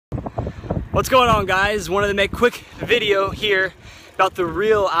What's going on, guys? Wanted to make a quick video here about the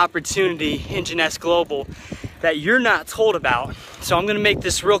real opportunity in Jeunesse Global that you're not told about. So I'm gonna make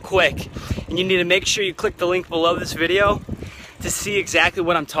this real quick, and you need to make sure you click the link below this video to see exactly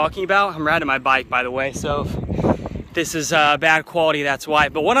what I'm talking about. I'm riding my bike, by the way, so if this is bad quality, that's why.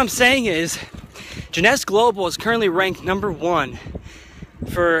 But what I'm saying is, Jeunesse Global is currently ranked #1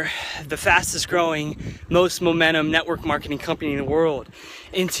 for the fastest growing, most momentum network marketing company in the world.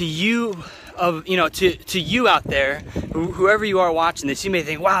 And to you, to you out there, whoever you are watching this, you may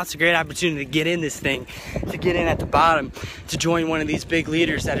think, wow, it's a great opportunity to get in this thing, to get in at the bottom, to join one of these big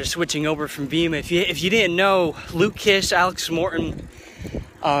leaders that are switching over from Vima. If you didn't know, Luke Kish, Alex Morton,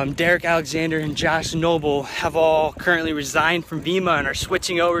 Derek Alexander, and Josh Noble have all currently resigned from Vima and are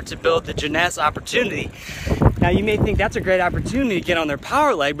switching over to build the Jeunesse opportunity. Now you may think that's a great opportunity to get on their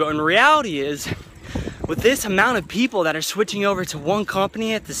power leg, but in reality is, with this amount of people that are switching over to one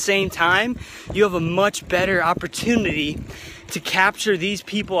company at the same time, you have a much better opportunity to capture these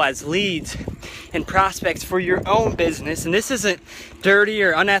people as leads and prospects for your own business. And this isn't dirty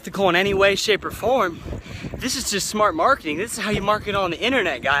or unethical in any way, shape, or form. This is just smart marketing. This is how you market on the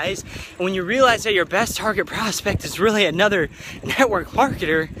internet, guys. And when you realize that your best target prospect is really another network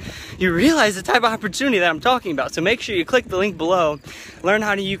marketer, you realize the type of opportunity that I'm talking about. So make sure you click the link below, learn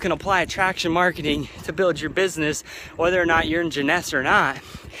how you can apply attraction marketing to build your business, whether or not you're in Jeunesse or not.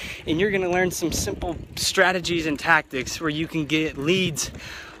 And you're gonna learn some simple strategies and tactics where you can get leads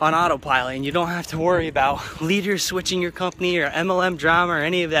on autopilot, and you don't have to worry about leaders switching your company or MLM drama or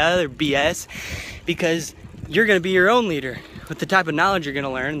any of that other BS, because you're gonna be your own leader with the type of knowledge you're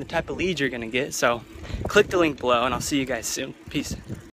gonna learn and the type of leads you're gonna get. So click the link below, and I'll see you guys soon. Peace.